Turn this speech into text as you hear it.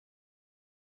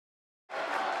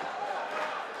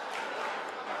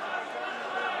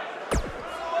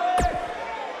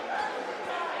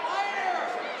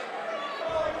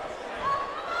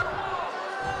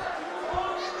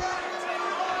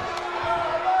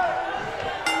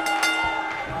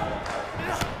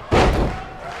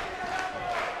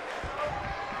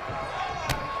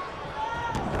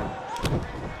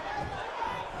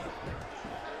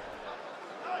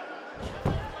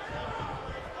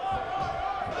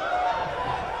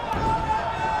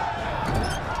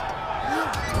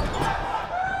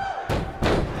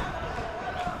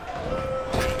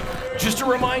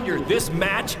reminder, this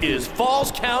match is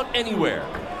Falls Count Anywhere.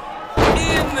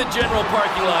 In the general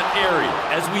parking lot area,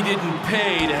 as we didn't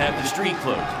pay to have the street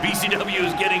closed. BCW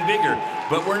is getting bigger,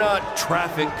 but we're not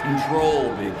traffic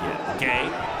control big yet, okay?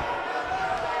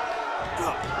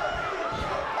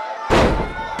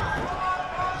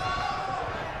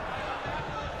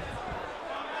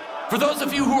 For those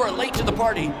of you who are late to the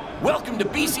party, welcome to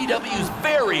BCW's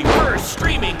very first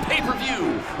streaming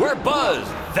pay-per-view, where Buzz,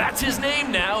 that's his name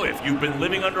now if you've been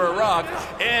living under a rock,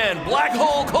 and Black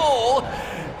Hole Cole,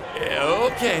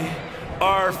 okay,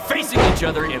 are facing each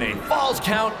other in a Falls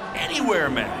Count Anywhere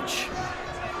match.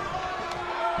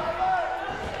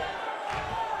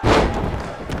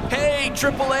 Hey,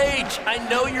 Triple H, I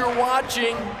know you're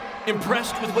watching.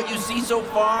 Impressed with what you see so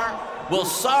far? Well,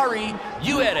 sorry,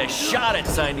 you had a shot at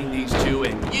signing these two,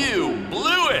 and you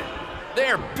blew it.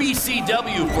 They're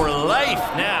BCW for life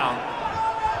now.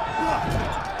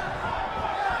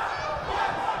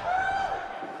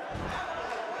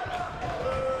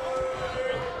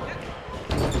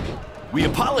 We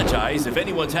apologize if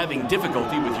anyone's having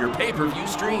difficulty with your pay-per-view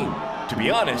stream. To be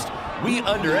honest, we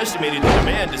underestimated the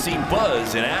demand to see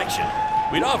Buzz in action.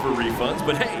 We'd offer refunds,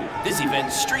 but hey, this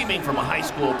event's streaming from a high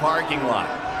school parking lot.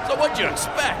 So what'd you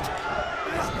expect?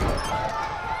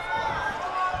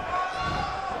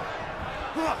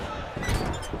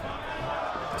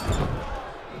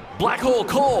 Black Hole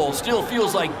Cole still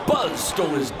feels like Buzz stole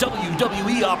his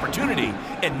WWE opportunity,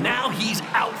 and now he's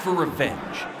out for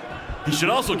revenge. He should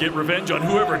also get revenge on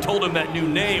whoever told him that new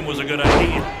name was a good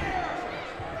idea.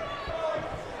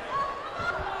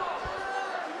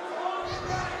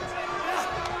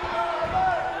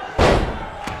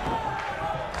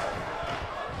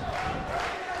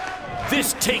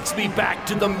 This takes me back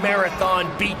to the marathon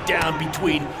beatdown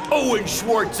between Owen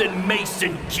Schwartz and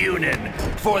Mason Cunin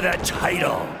for the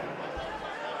title.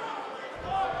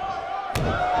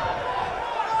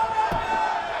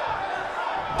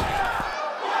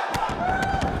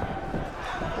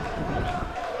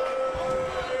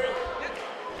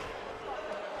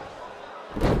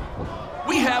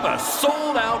 We have a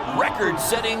sold-out,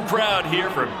 record-setting crowd here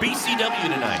for BCW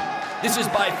tonight. This is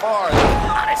by far the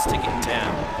hottest ticket in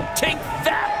town. Take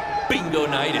that, bingo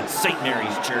night at St.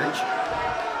 Mary's Church.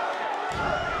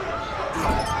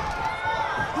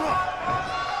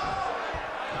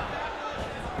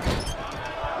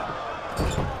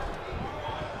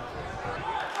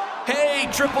 Hey,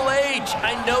 Triple H,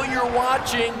 I know you're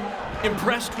watching.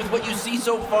 Impressed with what you see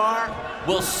so far?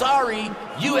 Well, sorry,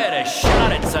 you had a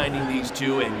shot at signing these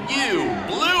two, and you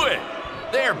blew it.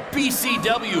 They're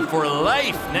BCW for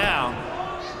life now.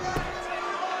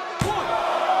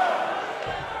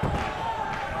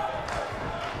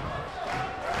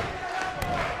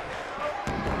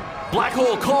 Black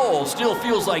Hole Cole still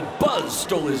feels like Buzz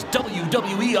stole his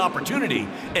WWE opportunity,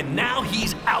 and now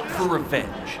he's out for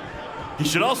revenge. He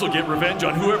should also get revenge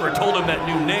on whoever told him that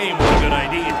new name was a good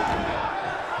idea.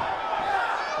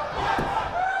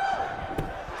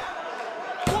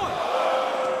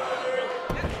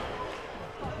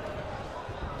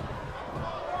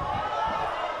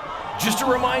 Just a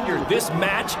reminder, this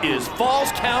match is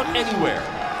Falls Count Anywhere.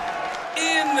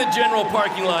 In the general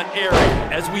parking lot area,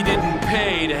 as we didn't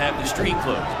pay to have the street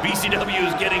closed. BCW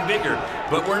is getting bigger,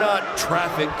 but we're not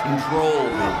traffic control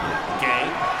yet, okay?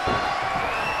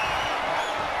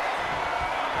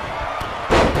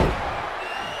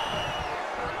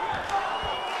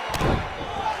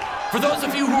 For those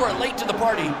of you who are late to the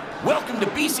party, welcome to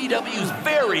BCW's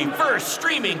very first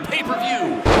streaming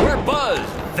pay-per-view, where Buzz,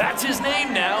 that's his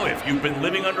name now if you've been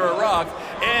living under a rock,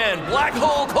 and Black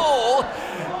Hole Cole,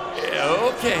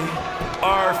 okay,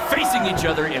 are facing each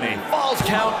other in a Falls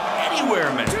Count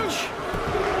Anywhere match.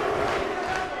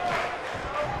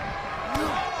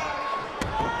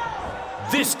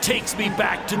 This takes me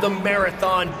back to the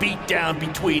marathon beatdown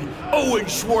between Owen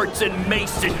Schwartz and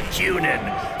Mason Cunin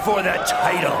for the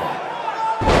title.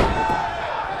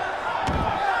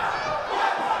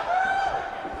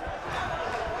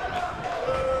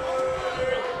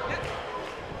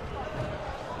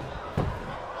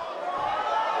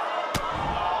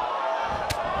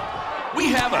 We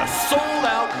have a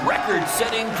sold-out,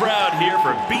 record-setting crowd here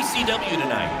for BCW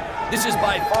tonight. This is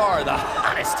by far the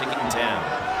hottest ticket in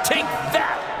town. Take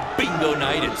that, bingo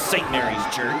night at St. Mary's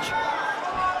Church.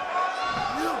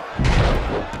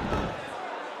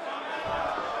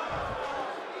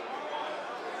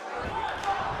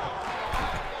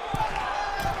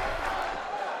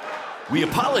 We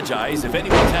apologize if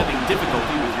anyone's having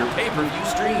difficulty with your pay-per-view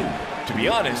stream. To be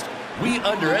honest, we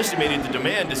underestimated the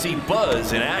demand to see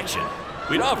Buzz in action.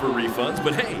 We'd offer refunds,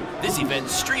 but hey, this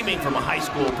event's streaming from a high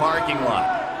school parking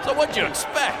lot. So what'd you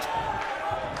expect?